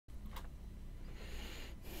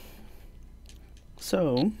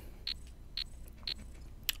So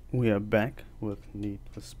we are back with Need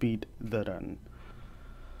for Speed the Run.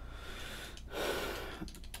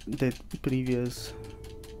 The previous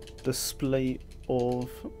display of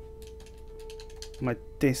my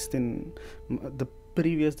testing, the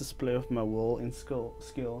previous display of my will and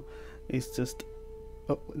skill is just,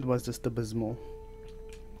 it was just abysmal.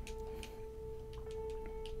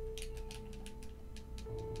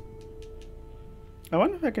 I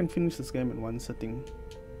wonder if I can finish this game in one sitting.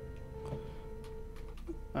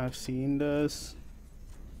 I've seen this.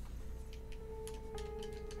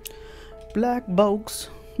 Black box,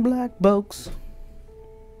 black box.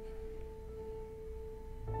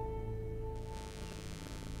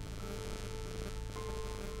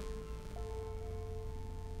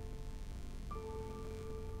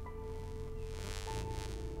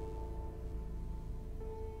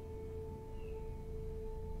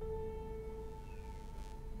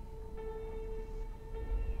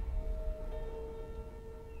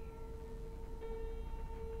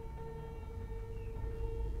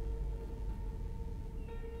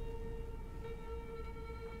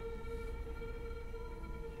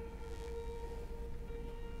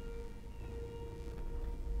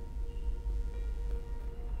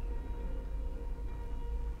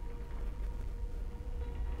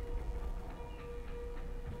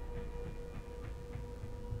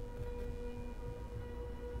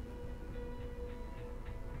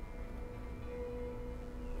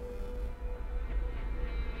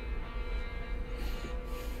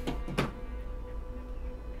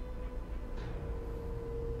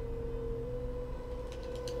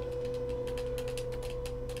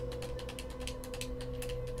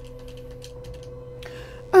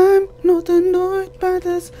 I'm not annoyed by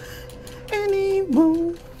this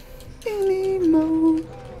anymore,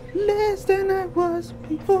 less than I was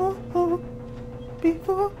before,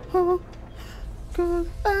 cause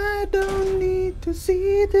I don't need to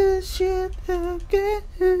see this shit again,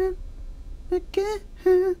 na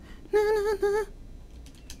na na,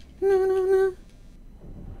 na na na.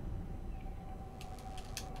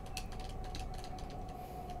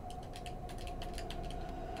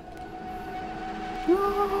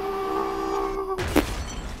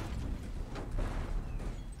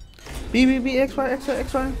 B, X, Y.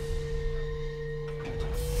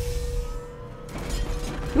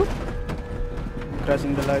 Whoop.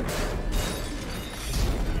 Crashing the lights.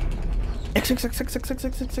 X.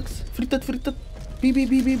 Friet het. B.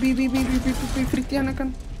 Friet die aan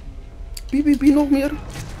kan. B, nog meer.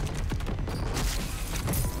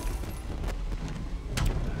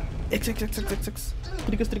 X.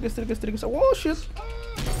 Triggers. Oh shit.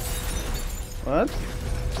 What?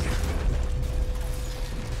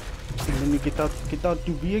 Let me get out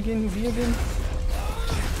to B again.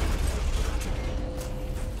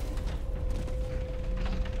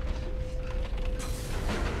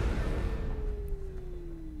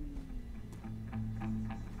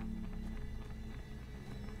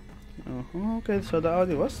 Okay, so the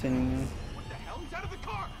audio was sending me. What the hell? He's out of the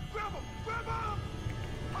car! Grab him!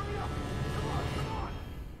 Hurry up! Come on!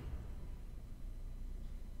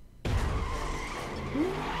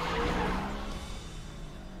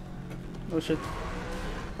 Oh shit.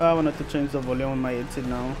 I wanted to change the volume on my headset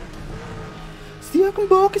now. Still come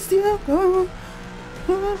back, still come.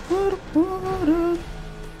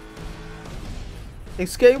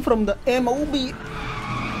 Escape from the MOB.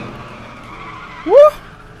 Woo!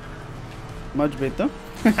 Much better.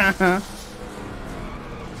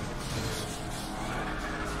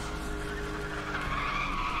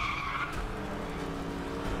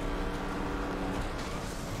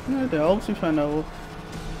 No, it helps if I know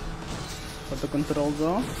what the controls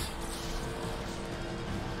are.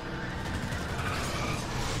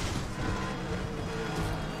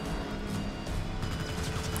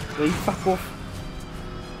 Hey, fuck off.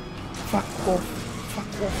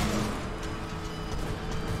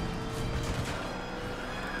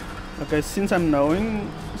 Okay, since I know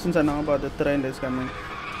about the train that's coming,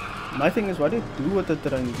 my thing is, what do you do with the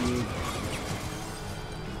train, dude?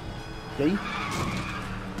 Okay.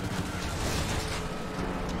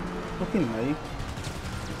 Fucking me.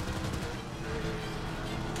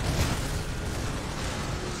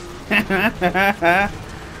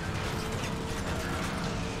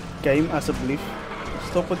 Game, alsjeblieft.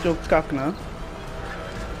 Stop met jouw kak, nou.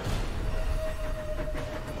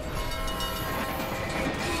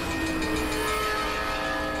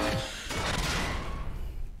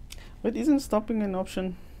 But isn't stopping an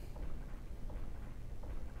option?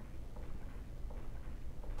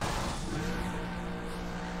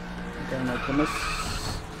 Okay, I'm not gonna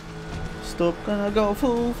stop, gonna go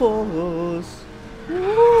full force.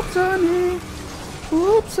 Whoop, Johnny!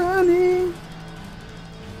 Oops, honey.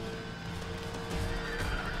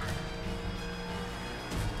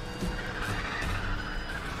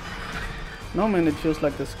 No man, it feels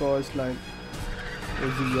like the score is like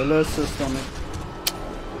there's a yellow assist on it.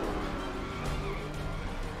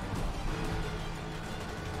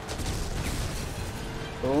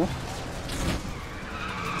 Oh.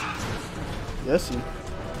 Yes.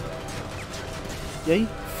 Yay,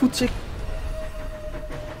 voetsiek.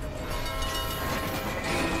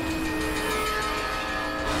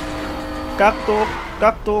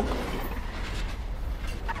 Kaktok.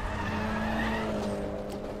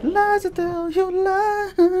 Lies, I tell you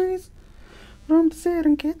lies from the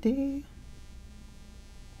Serengeti.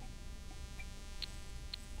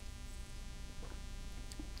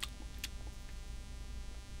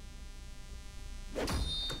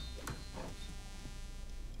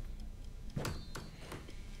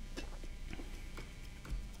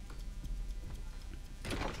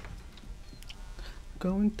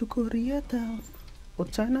 Going to Koreatown or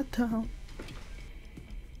Chinatown.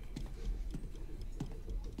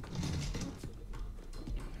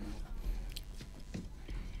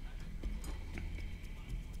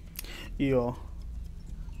 Yeah.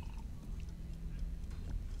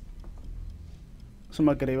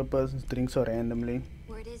 Some grave persons drink so randomly.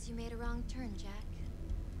 Word is you made a wrong turn, Jack.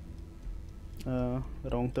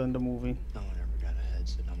 Wrong turn the movie. No one ever got a head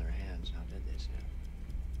sitting on their hands, now did they, Sam?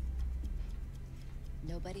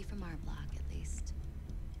 Nobody from our block, at least.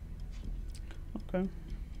 Okay.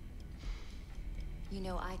 You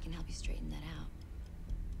know I can help you straighten that out.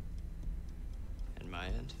 And my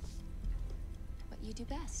end? What you do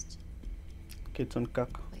best. Kids on kak.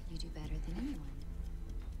 What you do better than anyone.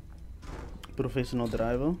 Professional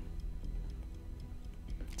driver.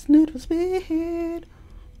 It's Need for Speed.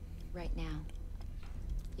 Right now.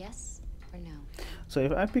 Yes or no? So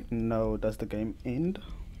if I pick no, does the game end?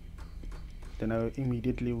 Then I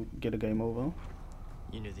immediately get a game over.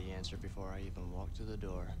 You knew the answer before I even walked through the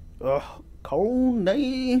door. Ugh,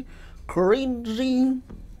 Coney, crazy.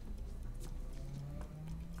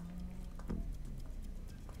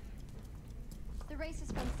 The race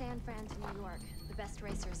is from San Fran to New York. The best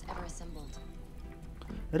racers ever assembled.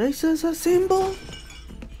 Racers assemble.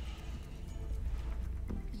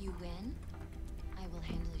 You win. I will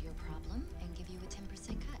handle your problem and give you a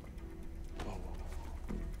 10% cut. Whoa.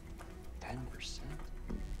 10%?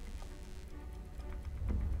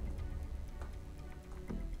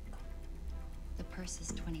 The purse is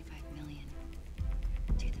 25 million.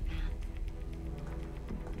 Do the math.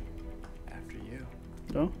 After you.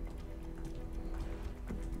 Oh.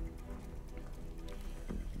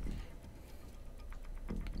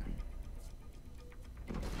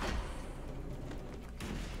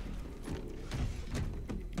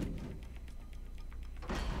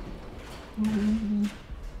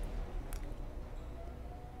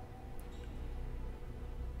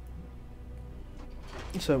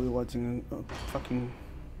 So we're watching fucking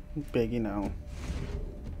Peggy now.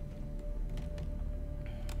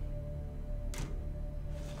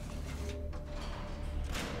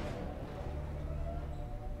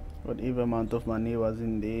 Whatever amount of money was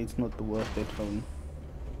in there, it's not worth it for me.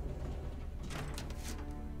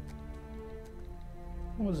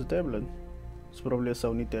 What was the tablet? It's probably a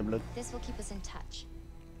Sony tablet. This will keep us in touch.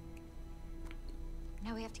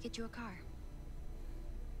 Now we have to get you a car.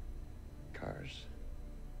 Cars.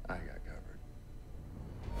 I got covered.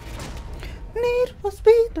 Need for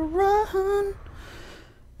Speed to run.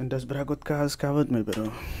 And das Bragot cars covered me,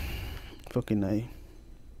 bro. Fucking A.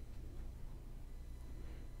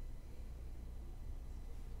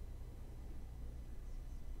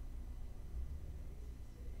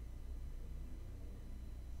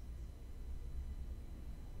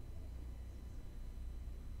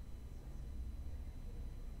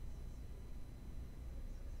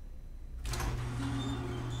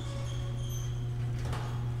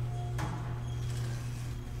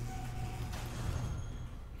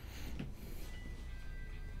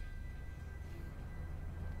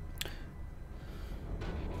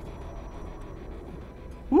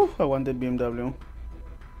 Woo, I wanted BMW.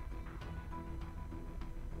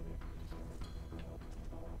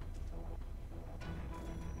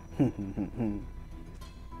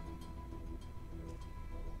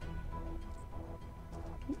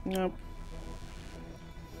 Yep.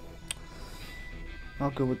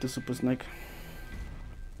 I'll go with the Super Snake.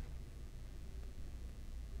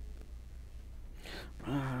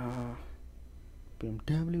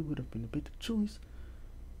 BMW would have been a better choice.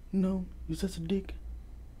 No, you're such a dick.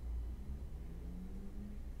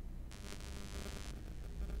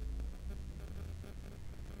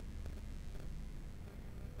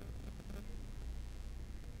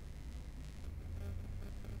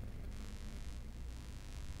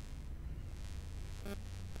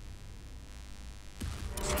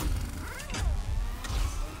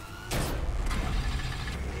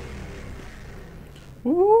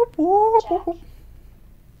 Whoop, whoop, Jack? whoop.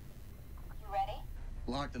 You ready?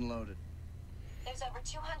 Locked and loaded. There's over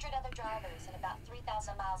 200 other drivers and about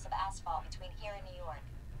 3,000 miles of asphalt between here and New York.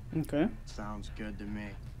 Okay. Sounds good to me.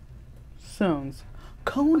 Sounds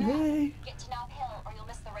Coney. Get to Knoam Hill or you'll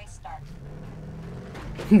miss the race start.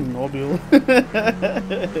 Mobile.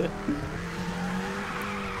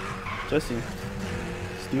 Jesse.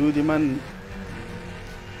 Stuur die man.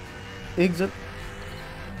 Exit.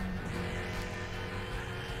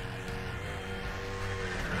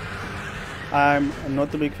 I'm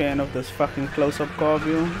not a big fan of this fucking close-up car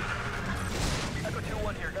view. Echo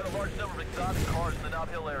 2-1 here. Got a large number of exotic cars in the Knob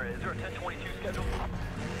Hill area. Is there a 1022 scheduled?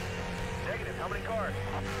 Negative. How many cars?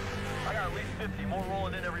 I got at least 50. More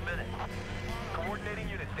rolling in every minute. Coordinating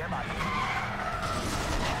unit. Stand by.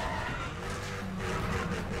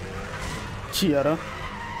 Chiara.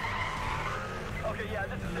 Okay, yeah,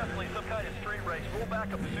 this is definitely some kind of street race. Roll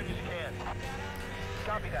back up as soon as you can.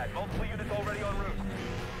 Copy that. Multiple units already en route.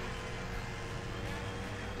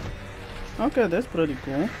 Okay, that's pretty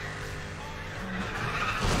cool.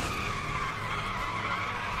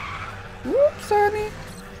 Whoops, Sonny.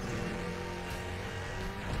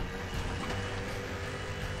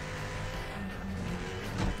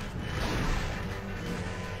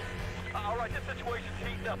 Alright, this situation's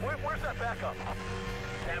heating up. Where's that backup?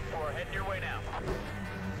 10-4, heading your way now.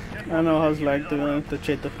 I know how it's like to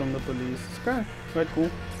chatter from the police. It's quite cool.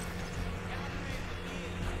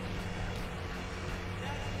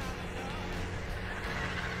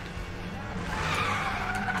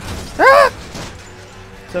 Ah!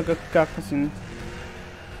 Zulke kakkezien.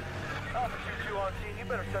 Alpha 2-2 on scene. You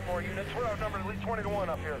better send more units. We're outnumbered at least 20 to 1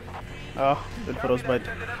 up here. Ah, the frostbite.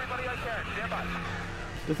 Sending everybody I can. Stand by.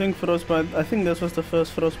 The thing frostbite. I think this was the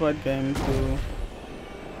first frostbite game to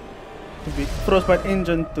be frostbite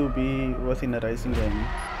engine to be within a racing game.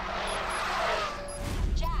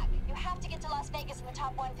 Jack, you have to get to Las Vegas in the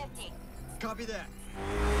top 150. Copy that.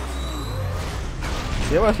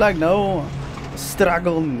 There was like no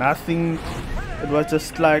struggle, nothing. It was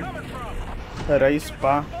just like a race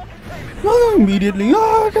bar. No, immediately.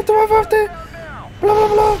 Oh, get to 150. Blah blah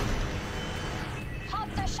blah.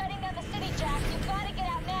 Cops are shutting down the city, Jack. You've got to get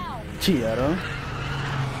out now. Chiaro.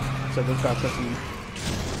 Zulke kakkezien.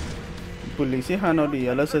 Polisie gaan nou die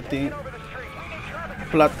hele setting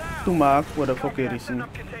plat toemaak voor de verkeersing.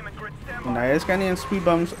 En hij is kan nie in speed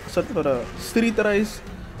bumps sit vir 'n street race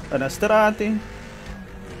in 'n straat nie.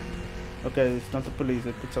 Okay, it's not the police,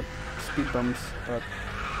 it puts up speed bumps, but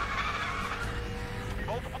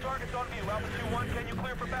Multiple targets on view. Alpha 2-1, can you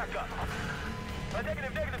clear for backup?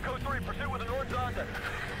 Negative, code 3. Pursuit with a north Zonda.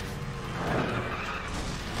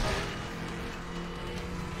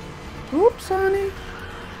 oops, honey.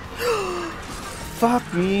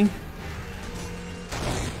 Fuck me.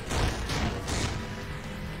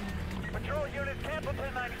 Patrol units, cancel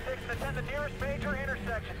 1096 and attend the nearest major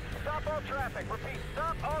intersection. Stop all traffic. Repeat,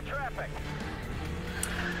 stop all traffic.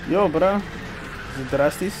 Yo, bro. Is it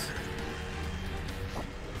drastisch?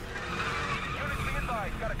 Units be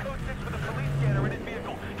advised. Got a code 6 with a police scanner in his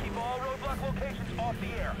vehicle. Keep all roadblock locations off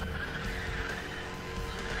the air.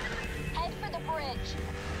 Head for the bridge.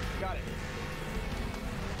 Got it.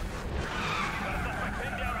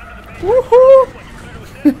 Woohoo!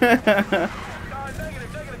 Negative.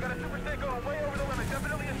 Got a super stick going way over the limit.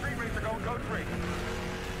 Definitely a street racer going code 3.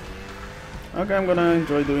 Okay, I'm gonna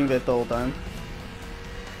enjoy doing that the whole time.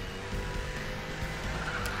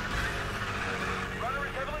 Runner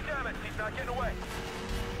is heavily damaged. He's not getting away.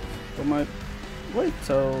 But my wait,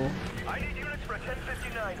 so I need units for a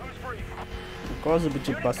 1059. Who's free? the car's a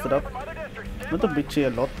bit busted up. From other districts. Stand Not a by. bit, a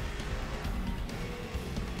lot.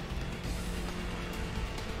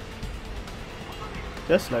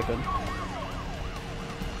 Just like it.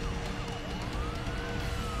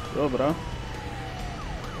 Yo, bro.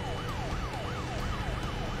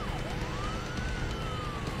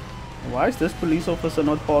 Why is this police officer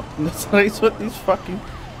not part in this race with these fucking?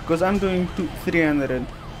 Because I'm doing 300.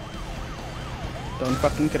 Don't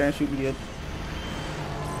fucking crash, you idiot.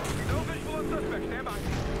 No visual on suspect. Stand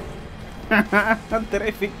by.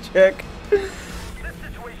 Traffic check. This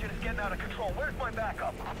situation is getting out of control. Where's my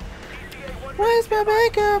backup? PCA 1. Where's my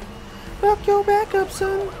backup? Fuck your backup,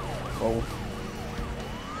 son. Oh.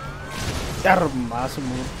 Arma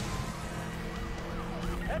semua.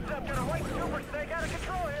 Heads up, got a white super snake out of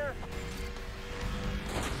control here.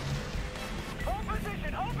 Hold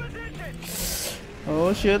position, hold position.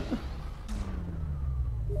 Oh shit.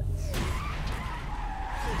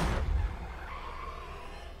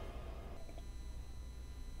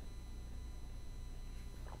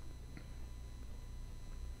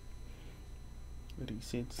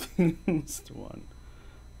 Reset to 1.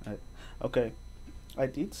 Okay, I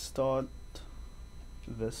did start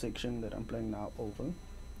the section that I'm playing now over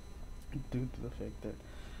due to the fact that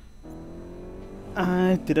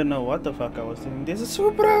I didn't know what the fuck I was doing. There's a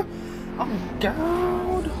Supra! Oh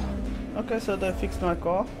god! Okay, so they fixed my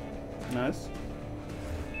car. Nice.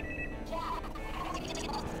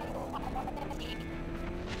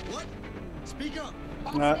 What? Speak up.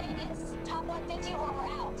 Top 150 or we're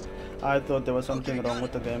out. I thought there was something wrong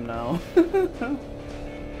with the game now.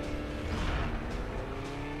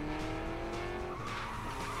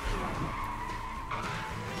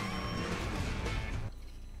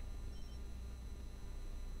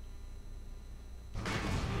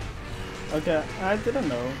 Okay, I didn't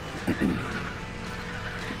know.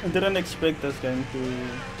 I didn't expect this game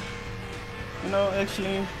to,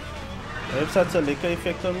 actually have such a liquor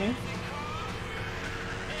effect on me.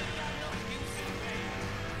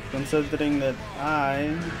 Considering that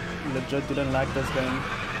I legit didn't like this game.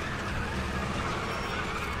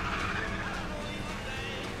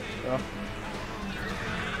 Oh.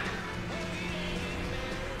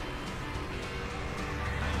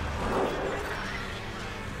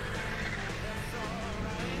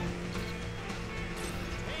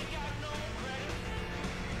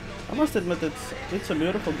 I must admit it's a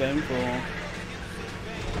beautiful game for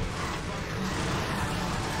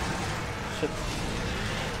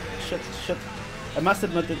shit. I must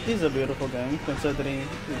admit it is a beautiful game considering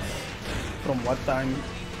it's from what time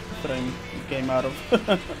frame it came out of.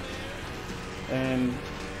 And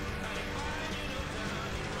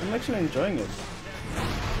I'm actually enjoying it.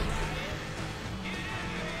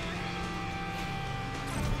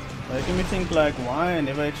 Making me think like why I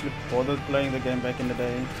never actually bothered playing the game back in the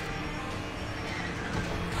day.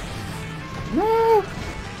 No!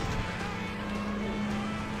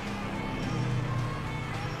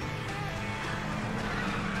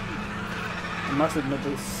 I must admit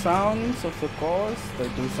the sounds of the cars, they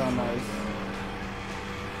do sound nice.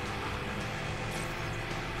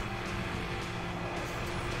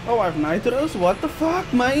 Oh, I have nitros? What the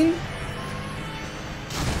fuck, man?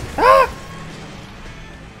 Ah!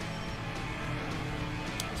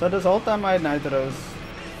 So this whole time I had nitros.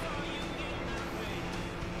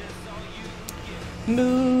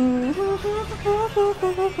 No.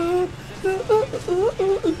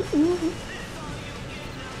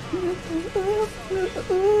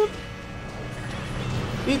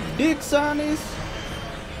 Eat dick, Sonnies.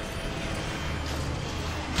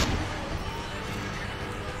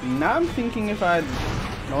 Now I'm thinking if I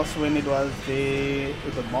lost when it was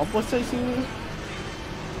if the mob was chasing me.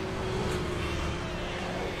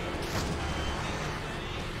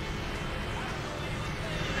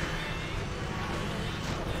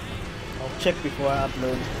 I'll check before I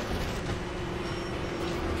upload.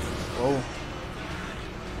 Whoa.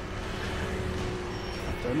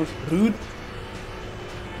 That was rude.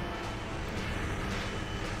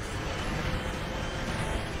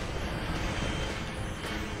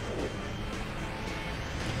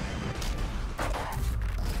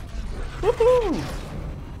 Woohoo!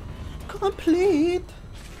 Complete!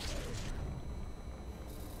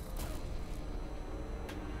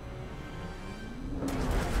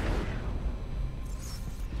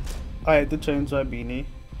 I had to change my beanie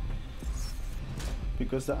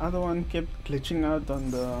because the other one kept glitching out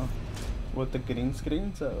on with the green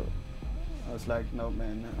screen, so I was like, no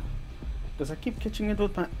man, because I keep catching it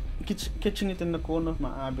with catching it in the corner of my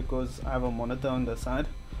eye because I have a monitor on the side,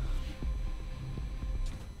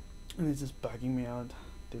 and it's just bugging me out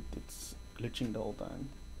that it's glitching the whole time.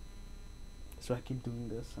 So I keep doing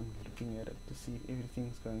this. I'm looking at it to see if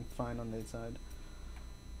everything's going fine on that side.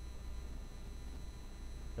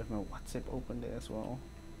 I have my WhatsApp open there as well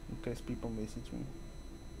in case people message me.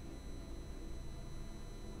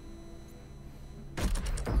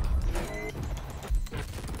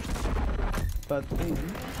 But then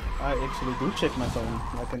I actually do check my phone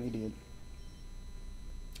like an idiot.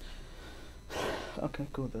 Okay,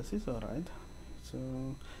 cool, this is alright. So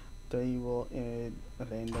they will add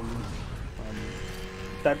random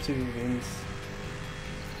types of events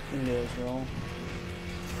in there as well.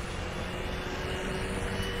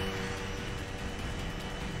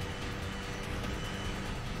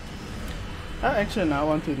 I actually now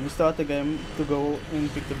want to restart the game to go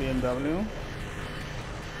and pick the BMW.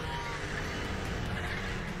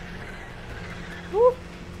 Woo!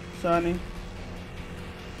 Sunny.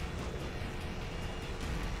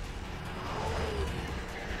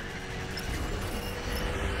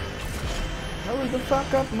 Hurry the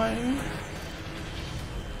fuck up, man.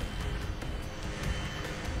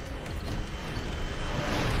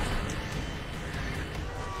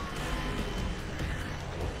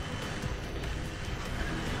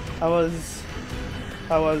 I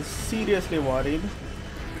was seriously worried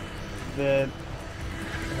that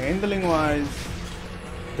handling wise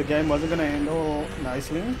the game wasn't gonna handle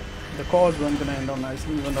nicely. The cars weren't gonna handle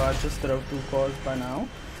nicely, even though I just drove 2 cars by now.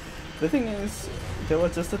 The thing is, there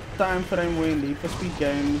was just a time frame where Need for Speed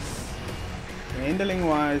games, handling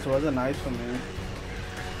wise, wasn't nice for me.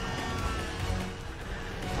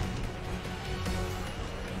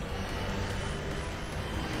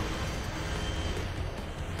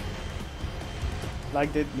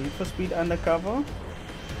 Like that Need for Speed Undercover,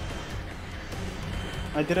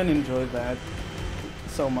 I didn't enjoy that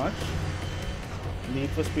so much. Need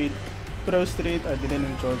for Speed Pro Street, I didn't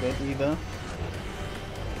enjoy that either.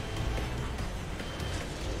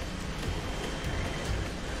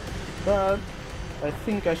 But I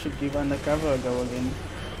think I should give Undercover a go again.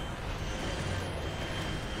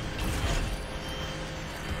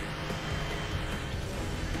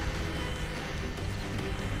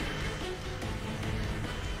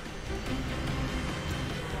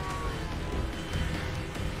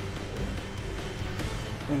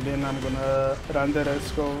 And then I'm gonna run the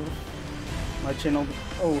rest of my channel.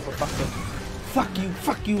 Oh, for fuck's sake. Fuck you,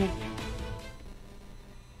 fuck you!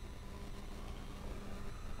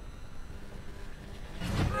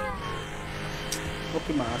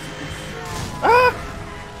 Okay, my ass. Ah!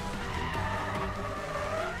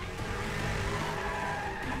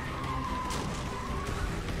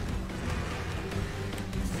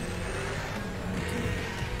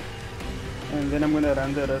 And then I'm gonna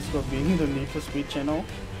run the rest of being the Need for Speed channel.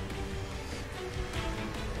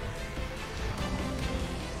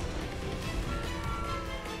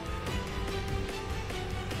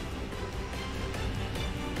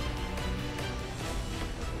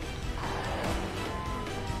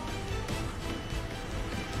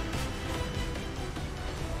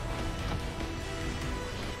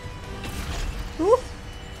 Woo!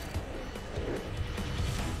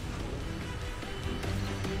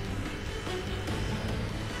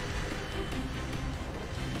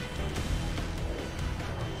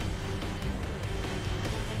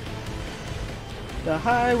 The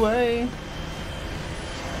highway,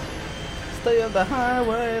 stay on the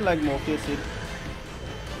highway, like Morpheus said.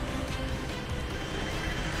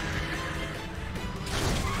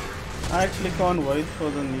 I actually can't wait for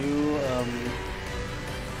the new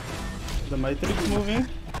the Matrix movie.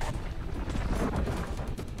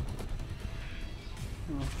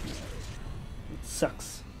 Oh, it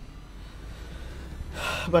sucks,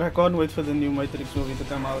 but I can't wait for the new Matrix movie to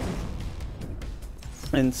come out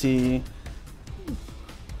and see,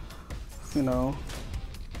 you know,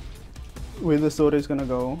 where the story is gonna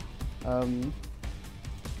go.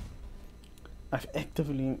 I've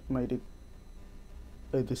actively made it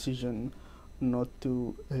a decision not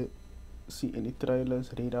to see any trailers,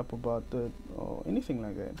 read up about it, or anything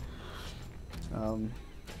like that.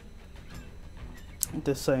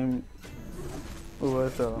 The same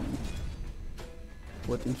with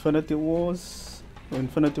Infinity War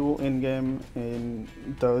Endgame and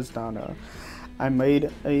those down. I made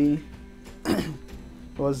a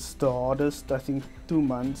was the hardest, I think, 2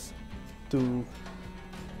 months to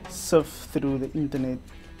surf through the internet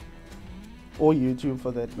or YouTube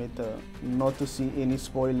for that matter, not to see any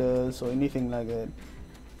spoilers or anything like that,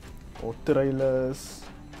 or trailers.